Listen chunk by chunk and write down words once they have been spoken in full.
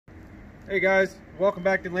Hey guys, welcome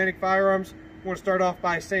back to Atlantic Firearms. I want to start off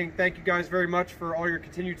by saying thank you guys very much for all your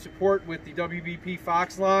continued support with the WBP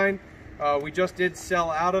FOX line. We just did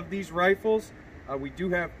sell out of these rifles. We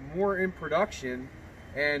do have more in production,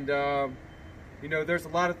 and you know, there's a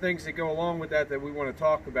lot of things that go along with that we want to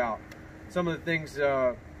talk about. Some of the things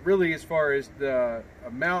really, as far as the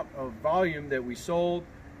amount of volume that we sold,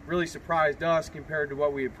 really surprised us compared to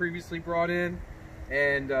what we had previously brought in.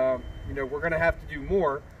 And you know, we're going to have to do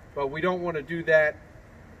more, but we don't want to do that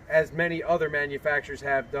as many other manufacturers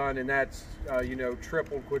have done, and that's you know,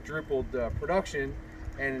 tripled, quadrupled production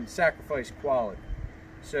and sacrifice quality.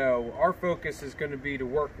 So our focus is going to be to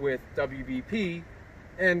work with WBP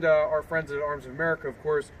and our friends at Arms of America, of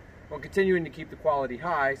course, on continuing to keep the quality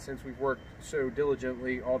high, since we've worked so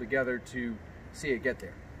diligently all together to see it get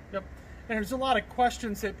there. Yep. And there's a lot of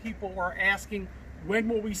questions that people are asking. When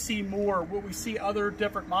will we see more? Will we see other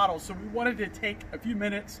different models? So we wanted to take a few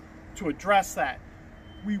minutes to address that.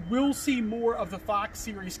 We will see more of the FOX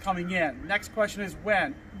series coming in. Next question is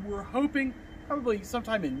when. We're hoping probably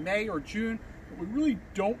sometime in May or June, but we really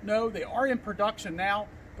don't know. They are in production now,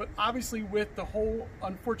 but obviously with the whole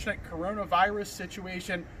unfortunate coronavirus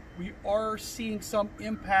situation, we are seeing some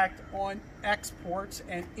impact on exports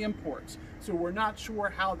and imports. So we're not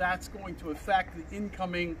sure how that's going to affect the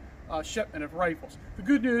incoming shipment of rifles. The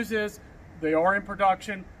good news is they are in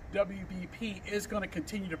production. WBP is going to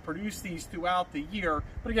continue to produce these throughout the year.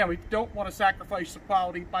 But again, we don't want to sacrifice the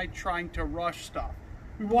quality by trying to rush stuff.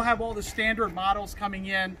 We will have all the standard models coming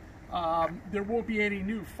in. There won't be any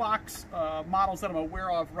new FOX models that I'm aware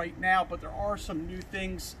of right now, but there are some new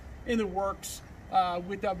things in the works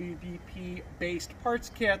with WBP-based parts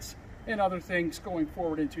kits and other things going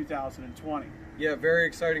forward in 2020. Yeah, very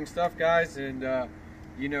exciting stuff, guys, and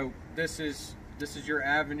you know, this is your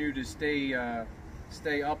avenue to stay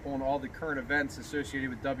up on all the current events associated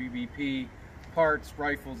with WBP, parts,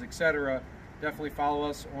 rifles, etc. Definitely follow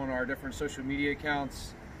us on our different social media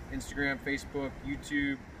accounts, Instagram, Facebook,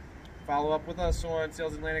 YouTube. Follow up with us on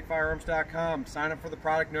salesatlanticfirearms.com. Sign up for the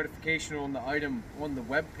product notification on the item on the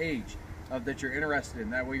web page that you're interested in.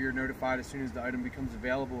 That way you're notified as soon as the item becomes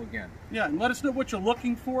available again. Yeah, and let us know what you're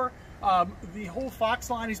looking for. The whole FOX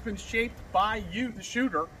line has been shaped by you, the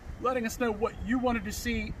shooter, letting us know what you wanted to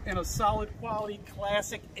see in a solid quality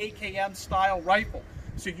classic AKM style rifle.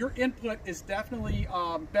 So your input is definitely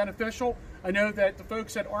beneficial. I know that the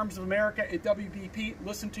folks at Arms of America at WBP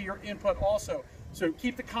listen to your input also. So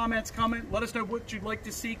keep the comments coming. Let us know what you'd like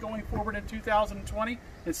to see going forward in 2020,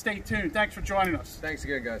 and stay tuned. Thanks for joining us. Thanks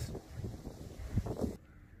again, guys.